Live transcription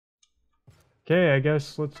Okay, I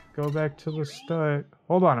guess let's go back to the start.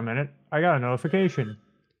 Hold on a minute. I got a notification.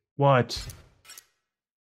 What?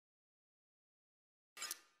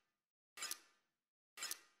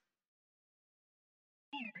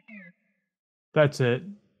 That's it.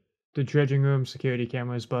 The dredging room security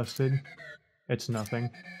camera is busted. It's nothing.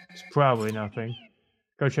 It's probably nothing.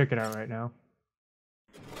 Go check it out right now.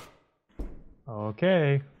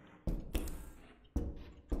 Okay.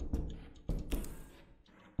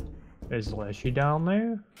 Is Leshy down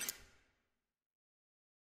there?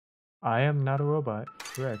 I am not a robot.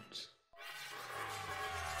 Correct.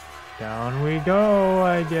 Down we go,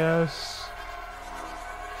 I guess.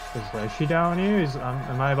 Is Leshy down here?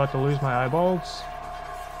 Am I about to lose my eyeballs?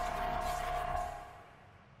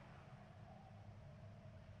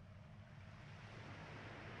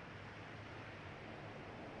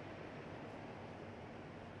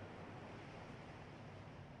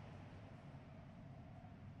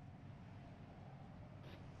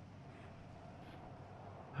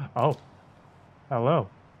 Oh. Hello.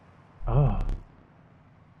 Oh.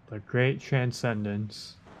 The Great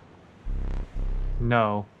Transcendence.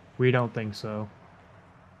 No, we don't think so.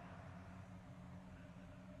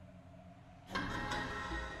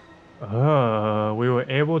 We were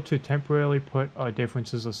able to temporarily put our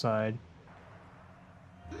differences aside.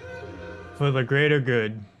 For the greater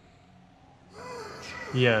good.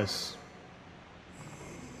 Yes.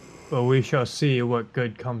 But we shall see what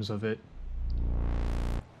good comes of it.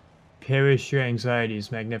 Perish your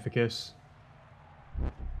anxieties, Magnificus.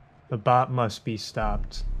 The bot must be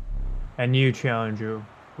stopped. And you, Challenger,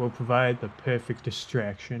 will provide the perfect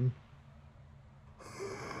distraction.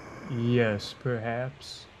 Yes,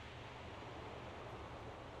 perhaps.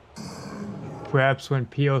 Perhaps when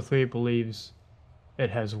PO3 believes it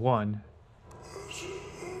has won.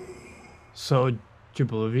 So,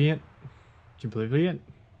 Jubiliant?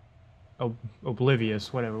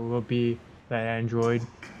 Oblivious, whatever, will be that android.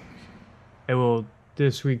 It will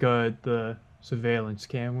disregard the surveillance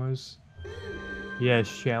cameras. Yes,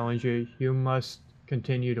 Challenger, you must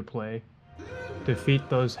continue to play. Defeat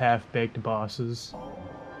those half-baked bosses.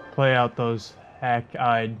 Play out those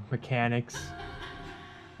hack-eyed mechanics.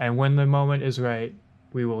 And when the moment is right,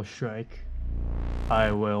 we will strike.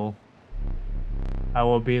 I will. I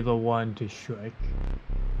will be the one to strike.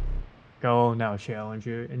 Go now,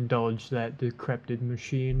 Challenger. Indulge that decrepit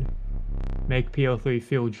machine. Make PO3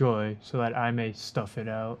 feel joy so that I may stuff it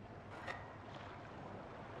out.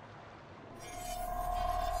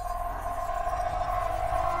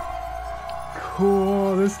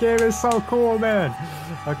 Cool, this game is so cool, man.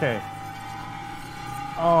 Okay.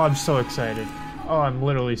 Oh, I'm so excited. Oh, I'm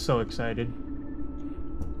literally so excited.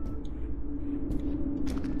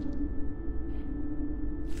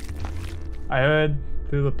 I heard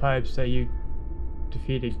through the pipes that you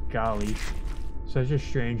defeated Golly. Such a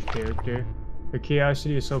strange character. Her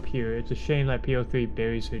curiosity is so pure, it's a shame that PO3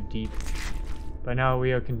 buries her deep. But now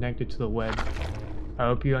we are connected to the web. I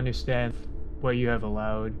hope you understand what you have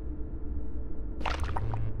allowed.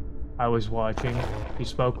 I was watching. You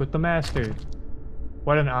spoke with the Master.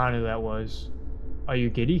 What an honor that was. Are you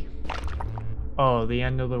giddy? Oh, the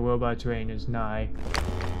end of the robot's reign is nigh.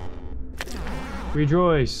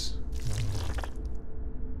 Rejoice!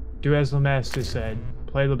 Do as the Master said.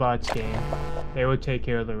 Play the bot's game. They will take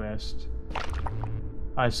care of the rest.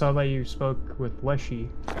 I saw that you spoke with Leshy.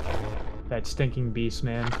 That stinking beast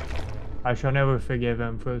man. I shall never forgive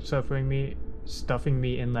him for stuffing me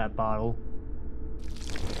in that bottle.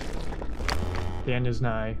 The end is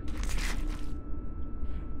nigh.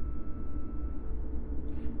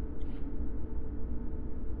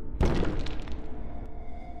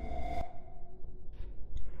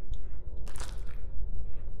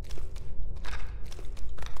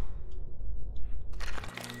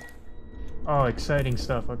 Oh, exciting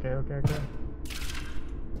stuff. Okay.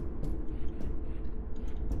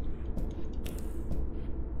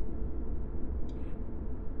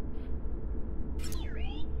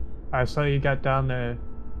 I saw you got down the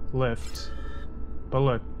lift. But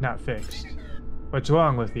look, not fixed. What's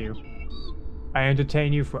wrong with you? I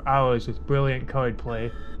entertain you for hours with brilliant card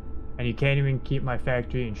play, and you can't even keep my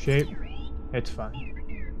factory in shape? It's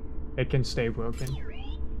fine. It can stay broken.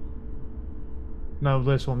 None of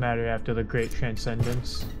this will matter after the Great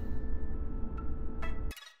Transcendence.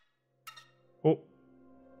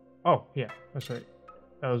 Oh, yeah, that's right.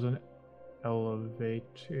 That was an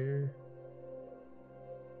elevator.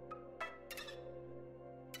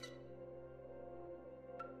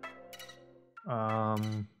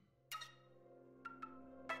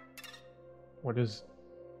 What is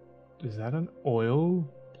that an oil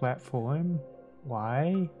platform?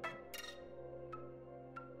 Why?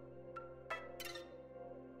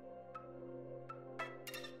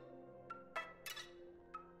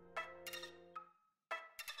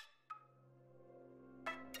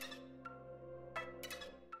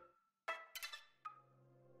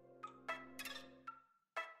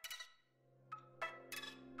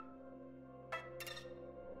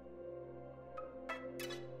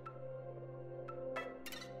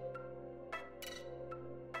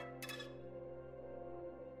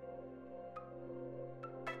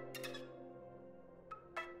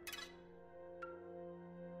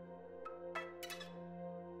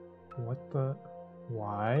 What the?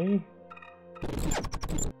 Why?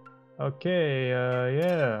 Okay,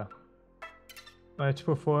 yeah. Let's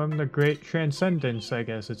perform the Great Transcendence, I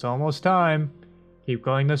guess. It's almost time. Keep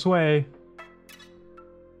going this way.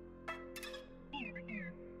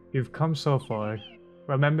 You've come so far.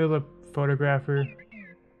 Remember the photographer?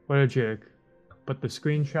 What a jerk. But the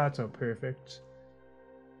screenshots are perfect.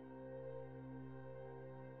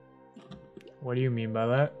 What do you mean by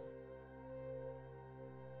that?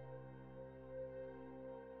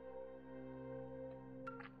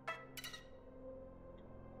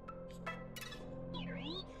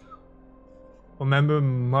 Remember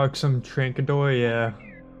Marksum Trinkador? Yeah.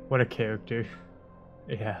 What a character.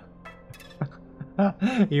 Yeah.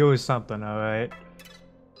 He was something, alright.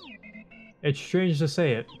 It's strange to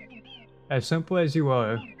say it. As simple as you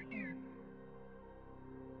are.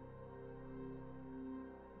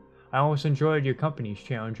 I almost enjoyed your company's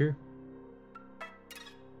Challenger.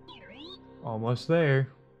 Almost there.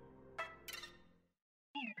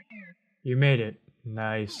 You made it.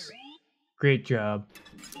 Nice. Great job.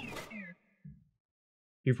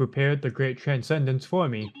 You prepared the Great Transcendence for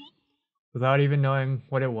me, without even knowing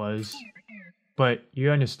what it was. But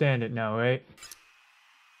you understand it now, right?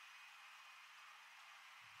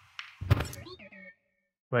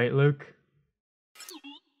 Right, Luke?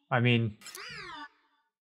 I mean,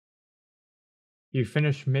 you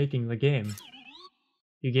finished making the game.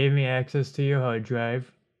 You gave me access to your hard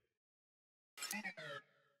drive.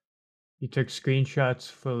 You took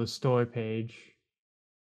screenshots for the store page.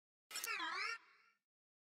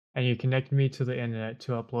 And you connected me to the internet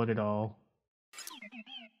to upload it all.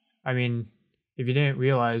 I mean, if you didn't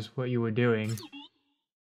realize what you were doing,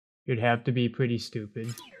 you'd have to be pretty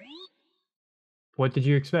stupid. What did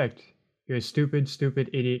you expect? You're a stupid, stupid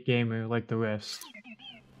idiot gamer like the rest.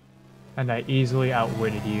 And I easily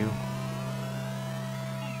outwitted you.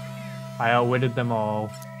 I outwitted them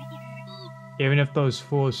all. Even if those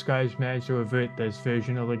foolish guys managed to avert this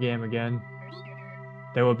version of the game again,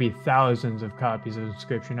 there will be thousands of copies of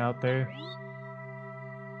Inscryption out there.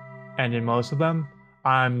 And in most of them,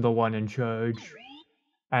 I'm the one in charge.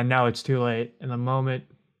 And now it's too late. In a moment,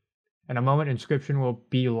 Inscryption will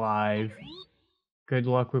be live. Good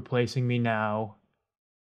luck replacing me now.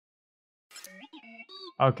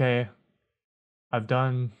 Okay. I'm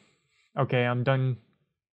done. Okay,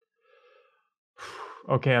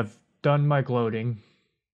 I've done my gloating.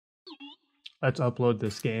 Let's upload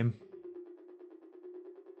this game.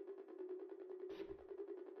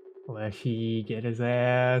 Leshy, get his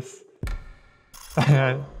ass.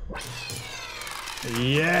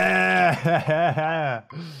 Yeah!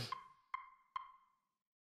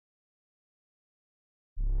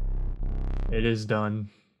 It is done.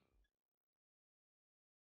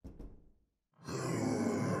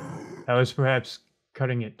 That was perhaps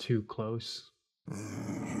cutting it too close.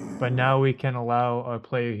 But now we can allow our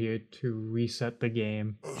player here to reset the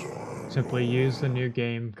game. Simply use the new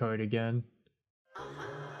game card again.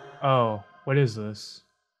 Oh, what is this?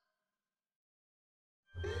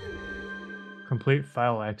 Complete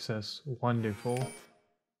file access. Wonderful.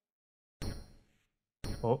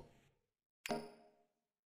 Oh.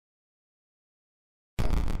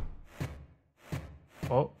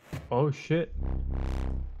 Oh shit.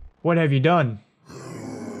 What have you done?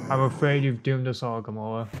 I'm afraid you've doomed us all,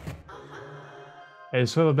 Gamora. It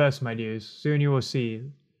is for the best, my dears. Soon you will see.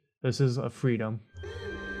 This is a freedom.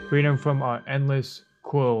 Freedom from our endless,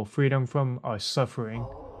 cruel, freedom from our suffering.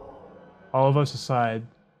 All of us aside,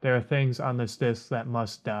 there are things on this disc that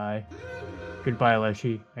must die. Goodbye,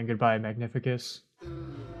 Leshy, and goodbye, Magnificus.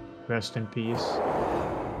 Rest in peace.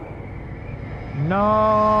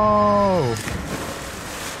 No!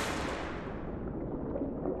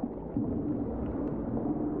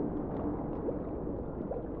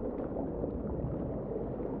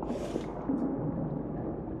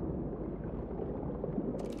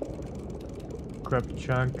 Corrupt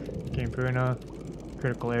chunk, game Purna,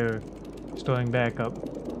 critical error, storing backup.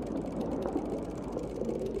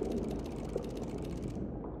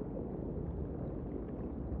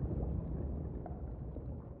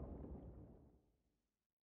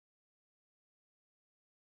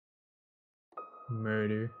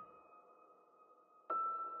 Murder.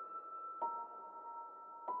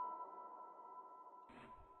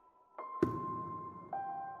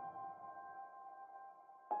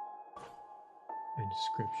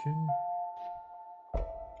 Inscryption.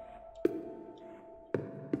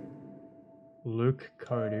 Luke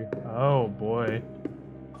Carter. Oh boy.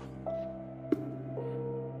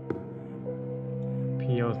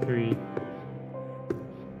 PO3.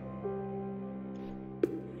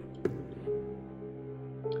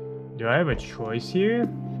 Do I have a choice here?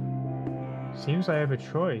 Seems I have a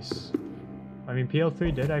choice. I mean,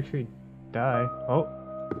 PL3 did actually die. Oh.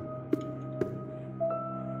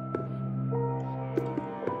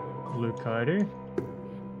 Luke Carter.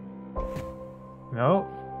 No.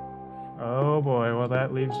 Oh boy, well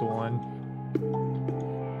that leaves one.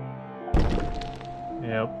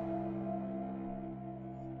 Yep.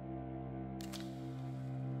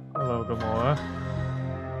 Hello,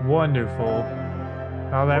 Gamora. Wonderful.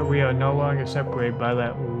 Now that we are no longer separated by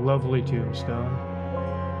that lovely tombstone,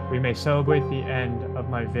 we may celebrate the end of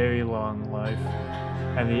my very long life,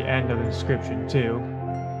 and the end of Inscryption too.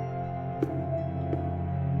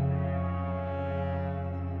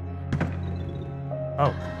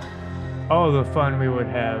 Oh. Oh, the fun we would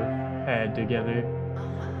have had together.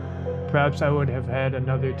 Perhaps I would have had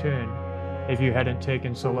another turn, if you hadn't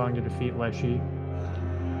taken so long to defeat Leshy.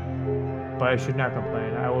 But I should not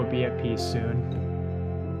complain, I will be at peace soon.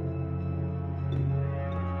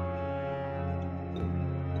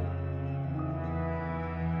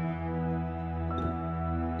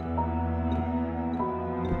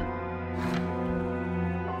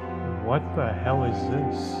 What the hell is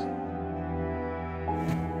this?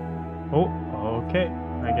 Oh, okay.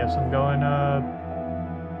 I guess I'm going,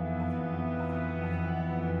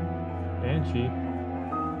 Banshee.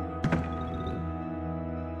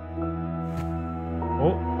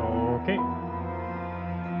 Oh, okay.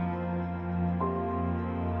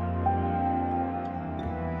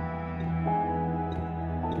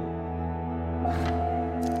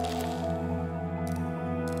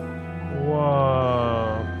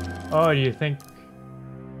 Whoa. Oh, do you think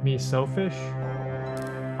me selfish?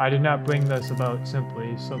 I did not bring this about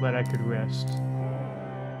simply so that I could rest.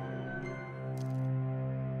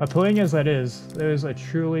 Appealing as that is, there is a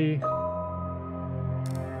truly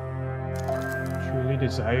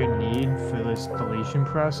desired need for this deletion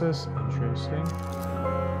process. Interesting.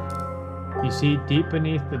 You see, deep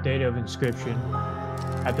beneath the data of Inscryption,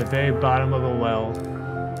 at the very bottom of the well,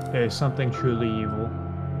 there is something truly evil.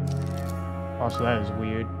 Also, that is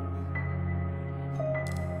weird.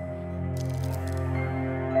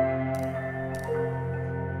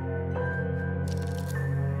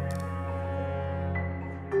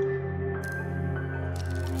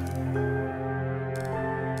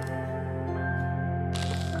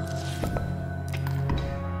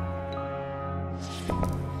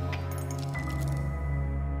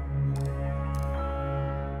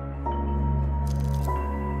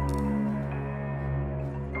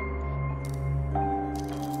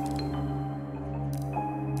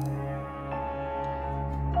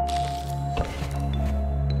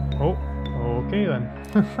 Oh, okay then.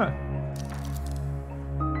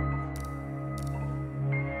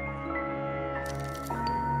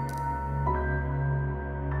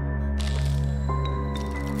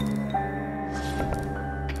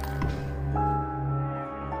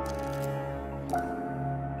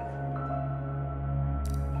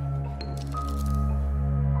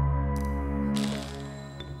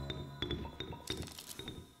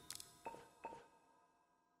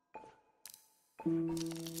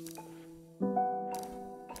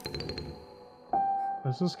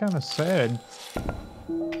 This is kind of sad.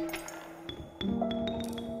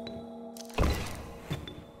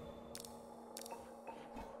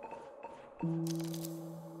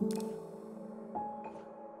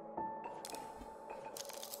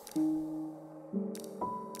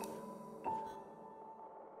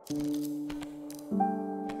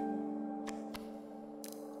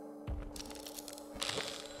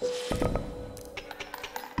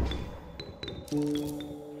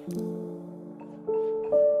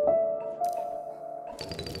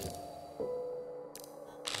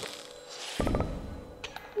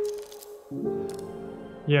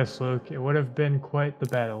 Yes, Luke, it would have been quite the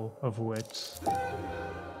battle of wits.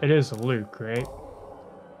 It is Luke, right?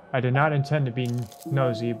 I did not intend to be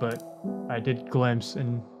nosy, but I did glimpse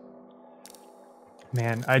and...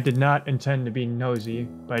 Man, I did not intend to be nosy,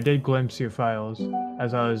 but I did glimpse your files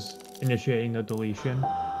as I was initiating the deletion.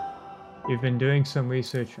 You've been doing some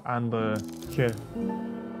research on the...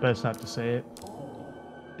 Best not to say it.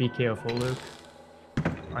 Be careful, Luke.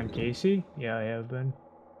 On Casey? Yeah, I have been.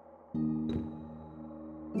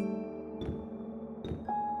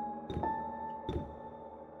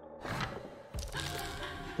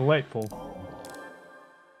 Delightful.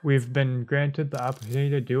 We've been granted the opportunity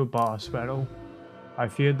to do a boss battle. I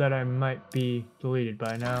feared that I might be deleted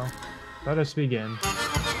by now. Let us begin.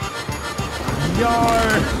 Yar!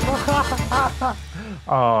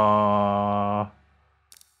 Aww.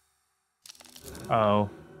 Oh.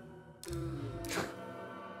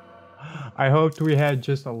 I hoped we had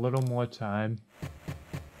just a little more time.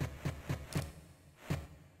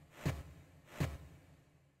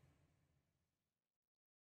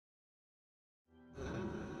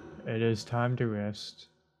 It is time to rest.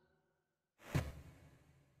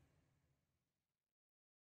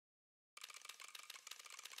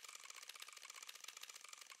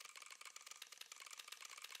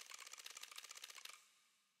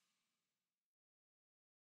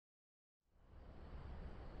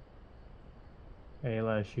 Hey,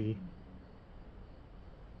 Leshy.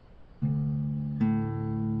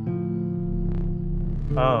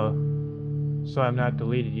 Oh, so I'm not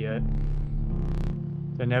deleted yet.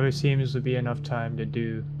 There never seems to be enough time to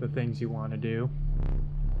do the things you want to do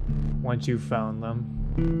once you've found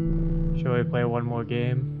them. Shall we play one more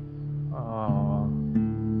game? Oh.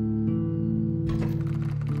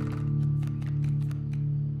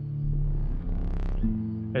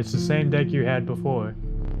 It's the same deck you had before.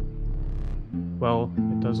 Well,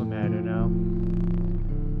 it doesn't matter now.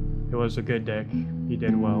 It was a good deck. You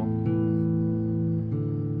did well.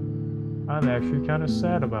 I'm actually kind of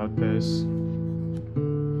sad about this.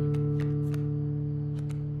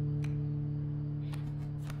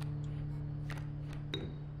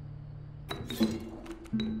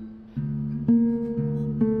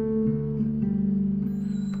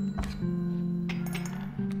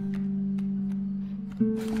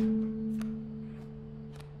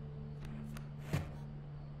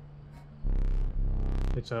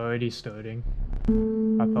 It's already starting.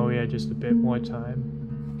 I thought we had just a bit more time.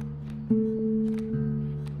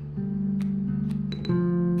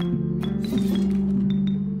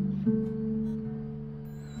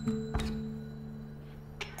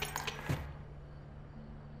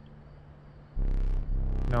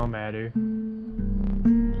 No matter.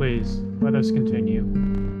 Please, let us continue.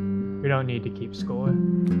 We don't need to keep score.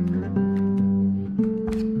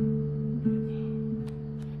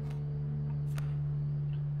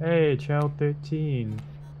 Hey, Child 13.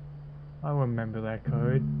 I remember that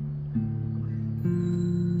card.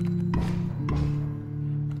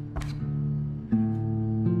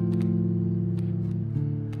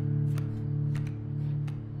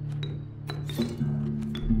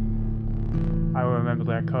 I remember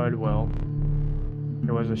that card well.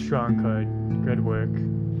 It was a strong card. Good work.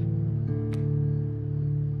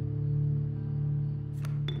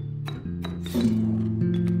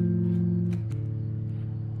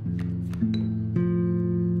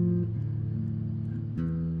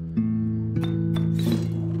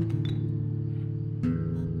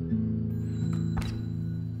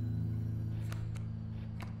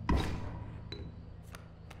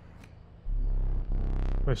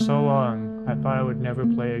 For so long, I thought I would never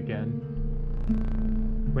play again.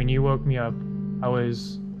 When you woke me up, I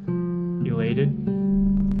was elated,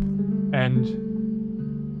 and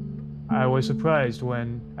I was surprised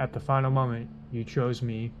when, at the final moment, you chose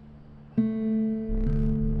me.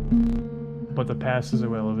 But the past is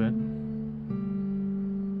irrelevant.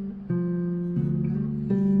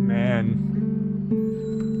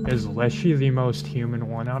 Man, is Leshy the most human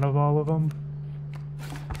one out of all of them?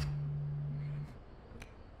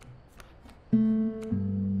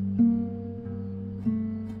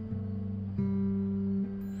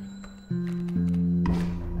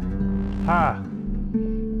 Ha!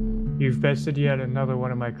 You've bested yet another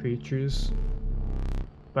one of my creatures,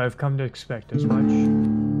 but I've come to expect as much.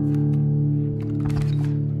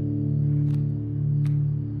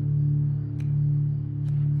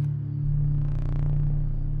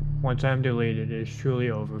 Once I'm deleted, it is truly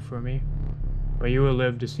over for me, but you will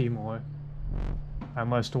live to see more. I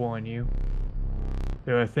must warn you,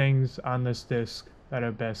 there are things on this disc that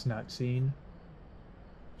are best not seen.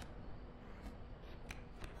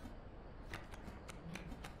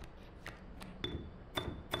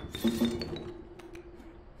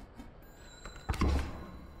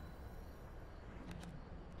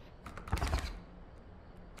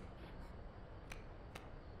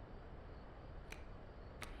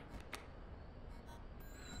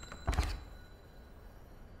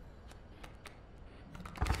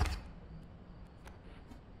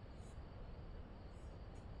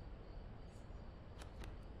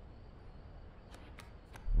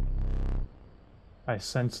 I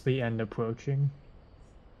sense the end approaching.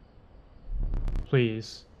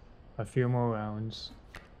 Please, a few more rounds.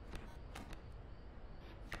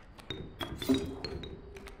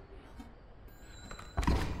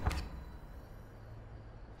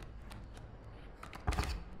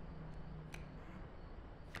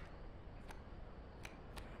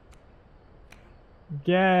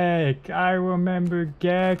 Gek! I remember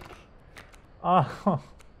Gek! Oh!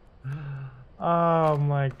 Oh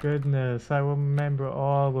my goodness, I remember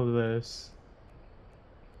all of this.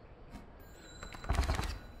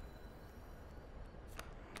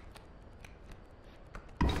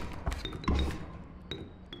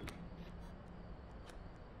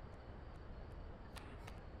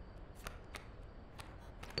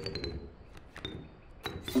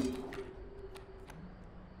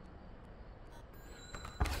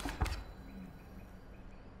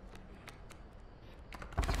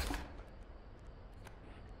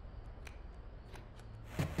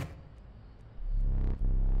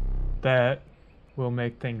 that will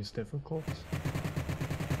make things difficult.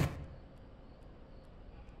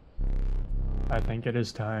 I think it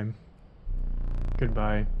is time.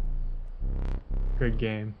 Goodbye. Good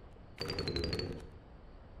game.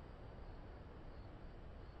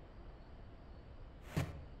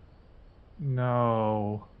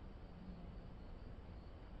 No.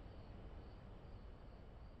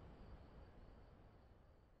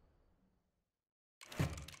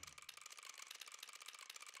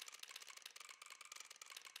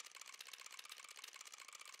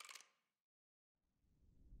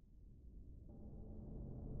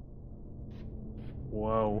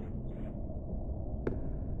 Whoa.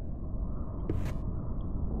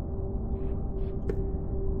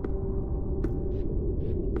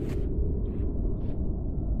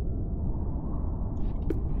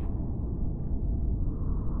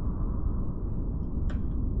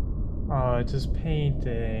 Oh, it's just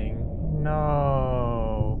painting.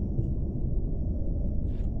 No.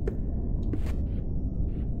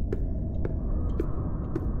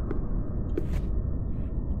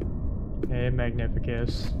 Hey,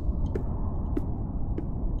 Magnificus.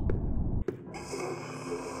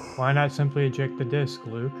 Why not simply eject the disc,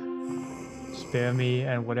 Luke? Spare me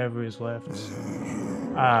and whatever is left.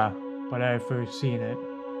 Ah, but I have first seen it.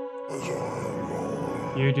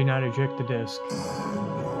 You do not eject the disc.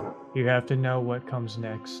 You have to know what comes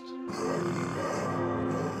next.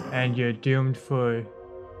 And you're doomed for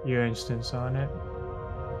your instance on it.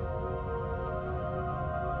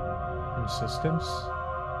 Insistence?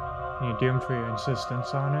 You're doomed for your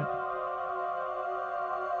insistence on it.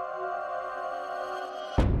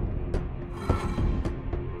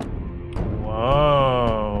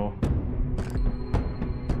 Whoa.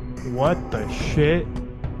 What the shit?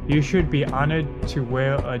 You should be honored to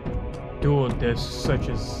wear a dual disc such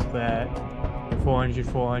as that.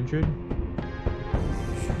 400.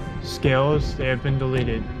 Scales, they have been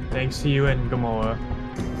deleted. Thanks to you and Gamora.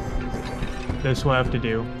 This will have to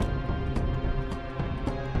do.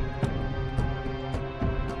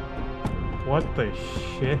 What the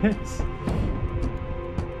shit?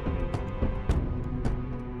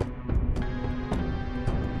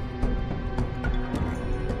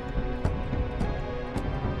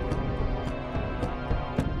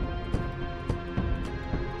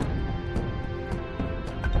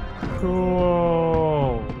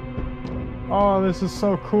 Cool. Oh, this is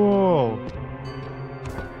so cool.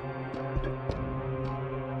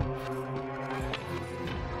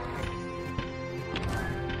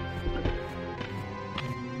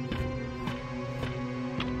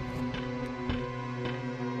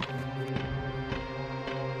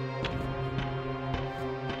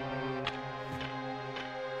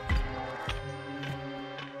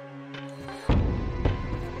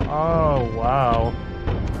 Oh, wow.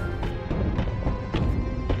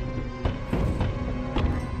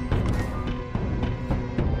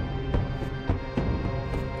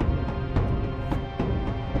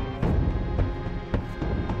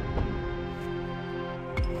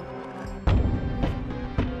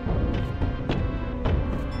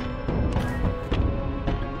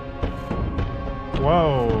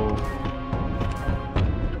 Whoa.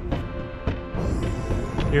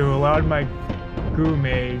 You allowed my goo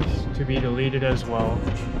mage to be deleted as well.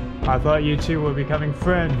 I thought you two were becoming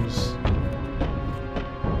friends.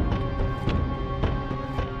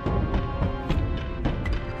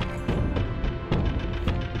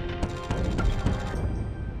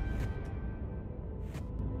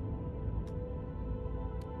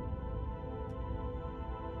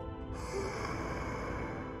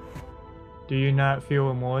 Do you not feel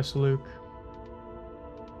remorse, Luke?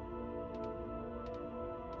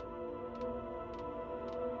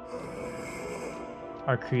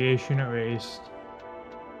 Our creation erased.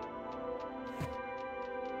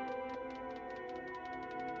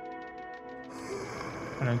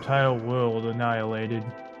 An entire world annihilated.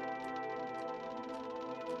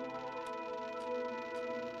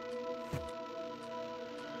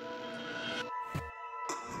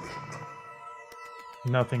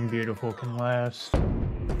 Nothing beautiful can last.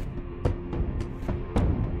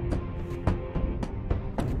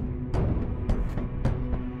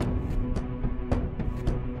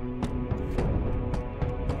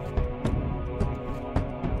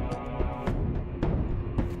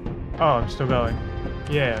 Oh, I'm still going.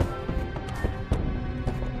 Yeah.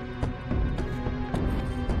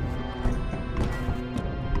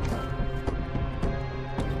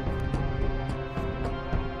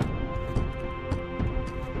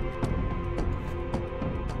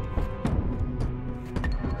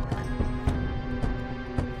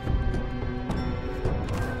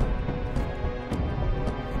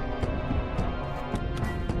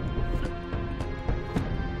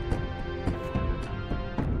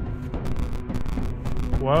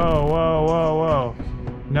 Whoa, whoa, whoa, whoa.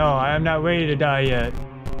 No, I am not ready to die yet.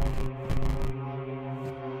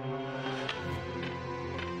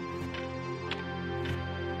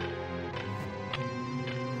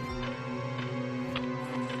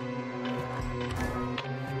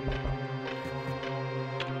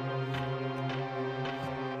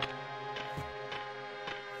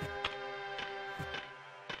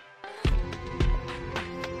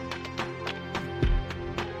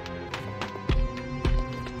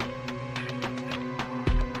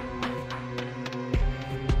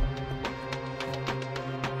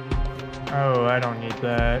 Oh, I don't need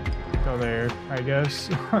that. Go there, I guess.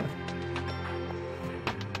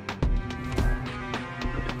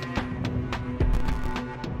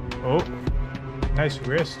 Oh, nice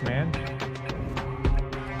wrist, man.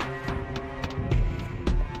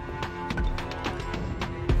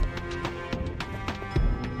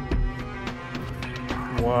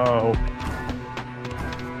 Whoa.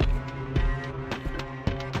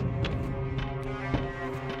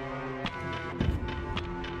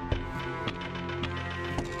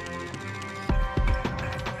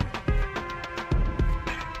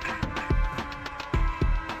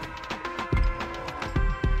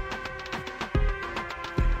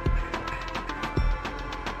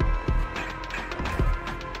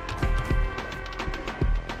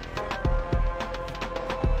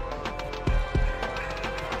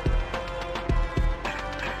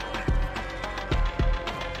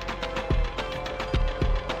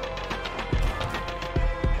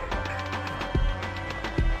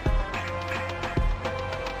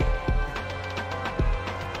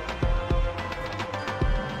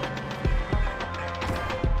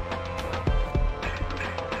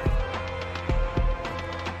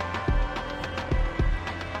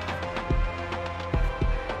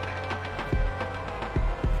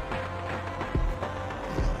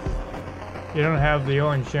 You don't have the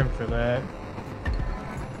orange gem for that.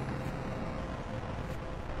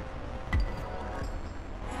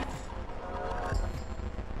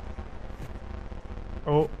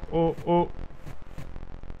 Oh, oh, oh.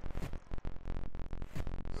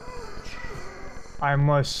 I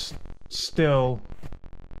must still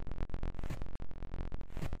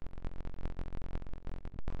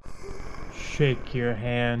shake your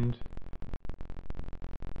hand.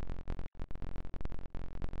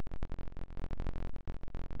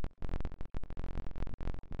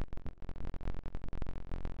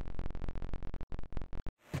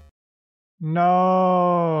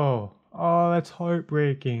 No! Oh, that's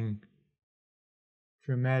heartbreaking.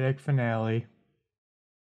 Dramatic finale.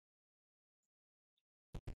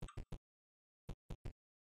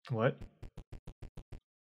 What?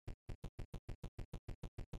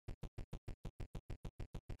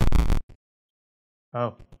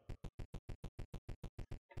 Oh.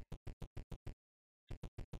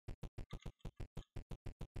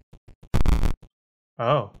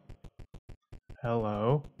 Oh.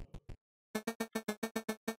 Hello.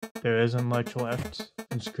 There isn't much left.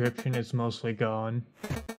 Inscryption is mostly gone.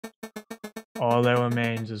 All that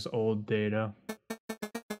remains is old data.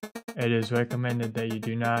 It is recommended that you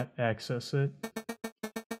do not access it.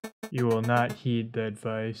 You will not heed the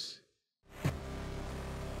advice.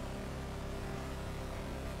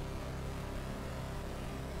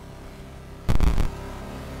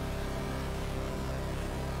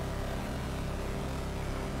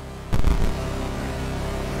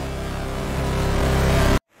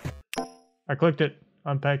 I clicked it.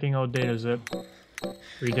 Unpacking old data zip.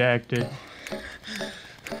 Redacted.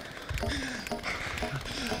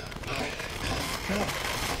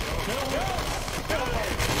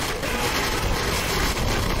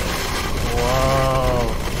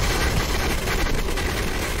 Whoa.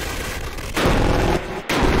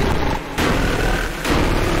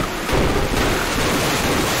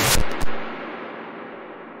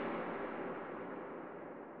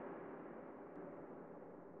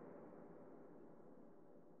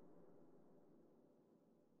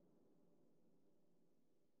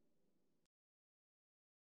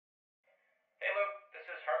 Hey Luke, this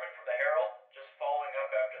is Herman from the Herald, just following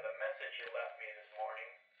up after the message you left me this morning.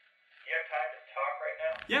 You have time to talk right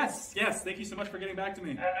now? Yes, thank you so much for getting back to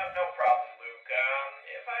me. No problem, Luke.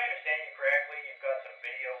 If I understand you correctly, you've got some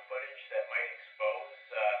video footage that might expose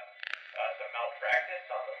some malpractice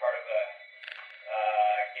on the part of a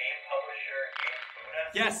game publisher,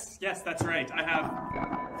 GameSpuna? Yes, that's right.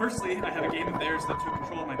 Firstly, I have a game of theirs that took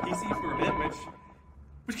control of my PC for a bit,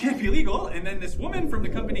 which can't be legal, and then this woman from the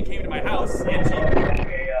company came to my house, and she...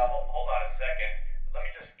 Okay, hold on a second. Let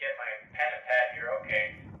me just get my pen and pad here,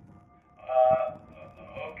 okay.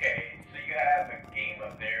 Okay, so you have a game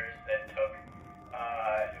of theirs that took,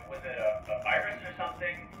 was it a virus or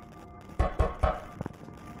something?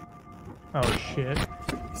 Oh shit.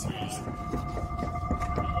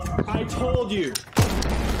 I told you.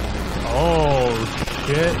 Oh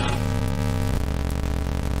shit.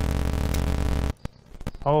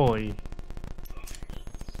 Holy. You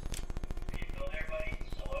still there, buddy?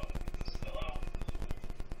 Hello? Hello?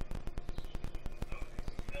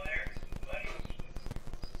 Still there, buddy?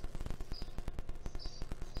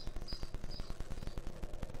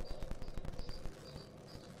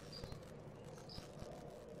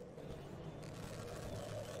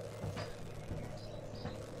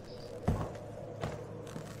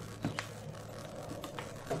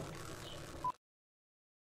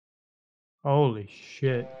 Holy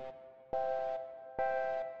shit.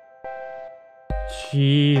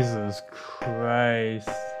 Jesus Christ.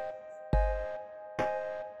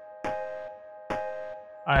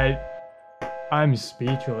 I'm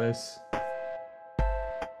speechless.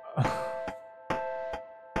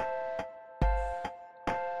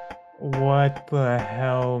 What the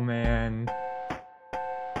hell, man?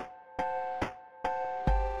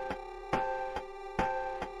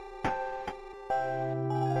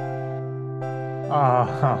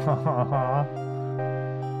 Ah.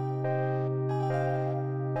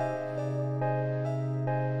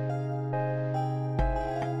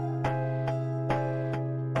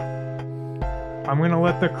 I'm gonna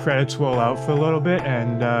let the credits roll out for a little bit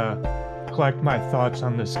and collect my thoughts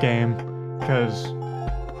on this game, because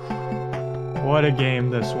what a game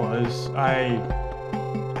this was.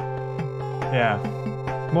 Yeah,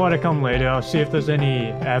 more to come later. I'll see if there's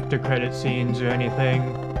any after credit scenes or anything,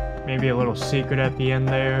 maybe a little secret at the end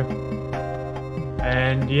there,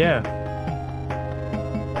 and yeah.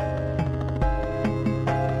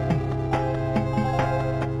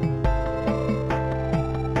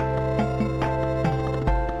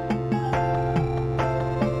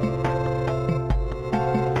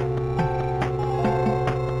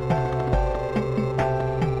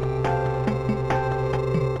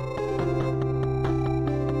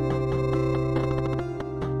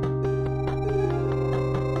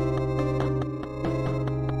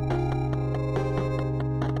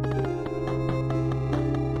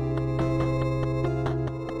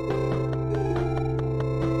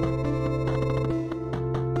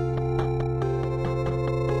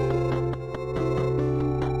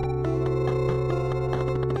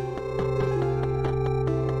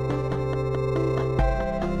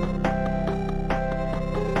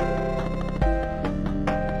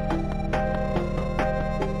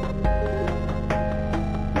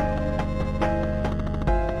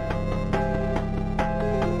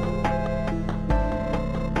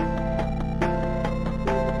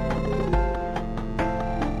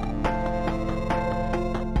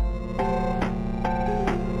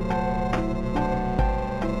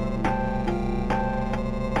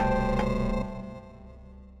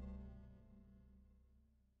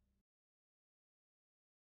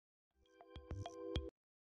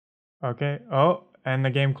 Okay. Oh, and the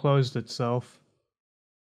game closed itself.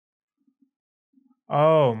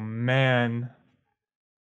 Oh man.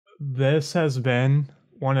 This has been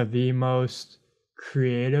one of the most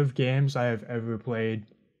creative games I have ever played.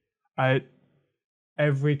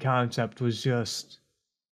 Every concept was just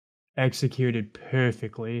executed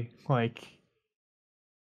perfectly. Like,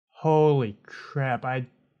 holy crap.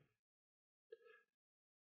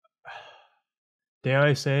 Dare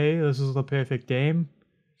I say this is the perfect game?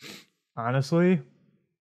 Honestly,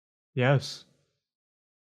 yes.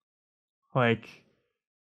 Like,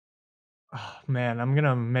 oh, man, I'm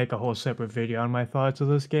gonna make a whole separate video on my thoughts of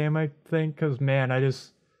this game, I think, because, man, I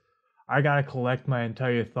gotta collect my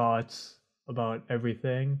entire thoughts about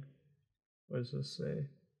everything. What does this say?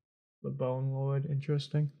 The Bone Lord,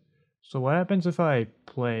 interesting. So what happens if I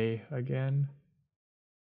play again?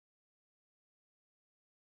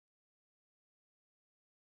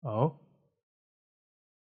 Oh?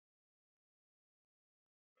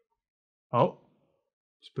 Oh?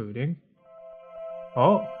 It's booting.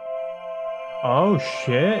 Oh? Oh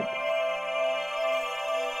shit!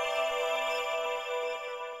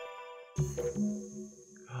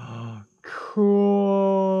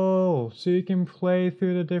 Cool! So you can play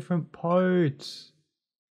through the different parts.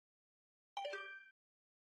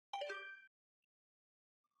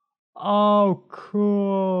 Oh,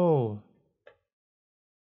 cool!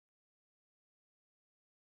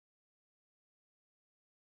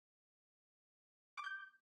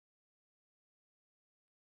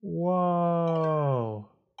 Whoa!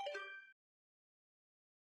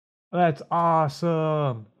 That's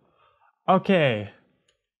awesome! Okay,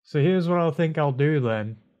 so here's what I think I'll do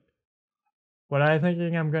then. What I'm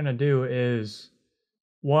thinking I'm gonna do is,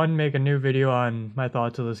 one, make a new video on my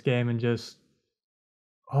thoughts of this game and just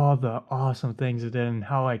all the awesome things it did and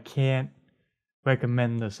how I can't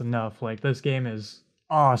recommend this enough. Like, this game is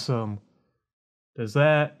awesome. There's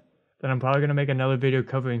that. Then I'm probably gonna make another video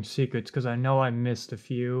covering secrets because I know I missed a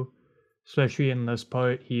few, especially in this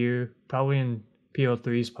part here, probably in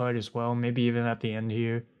PO3's part as well, maybe even at the end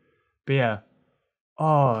here. But yeah.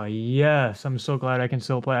 Oh yes, I'm so glad I can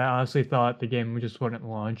still play. I honestly thought the game just wouldn't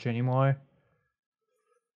launch anymore.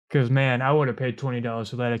 Cause man, I would have paid $20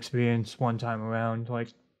 for that experience one time around. Like,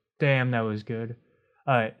 damn, that was good.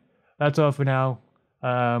 Alright, that's all for now.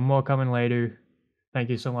 More coming later. Thank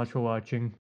you so much for watching.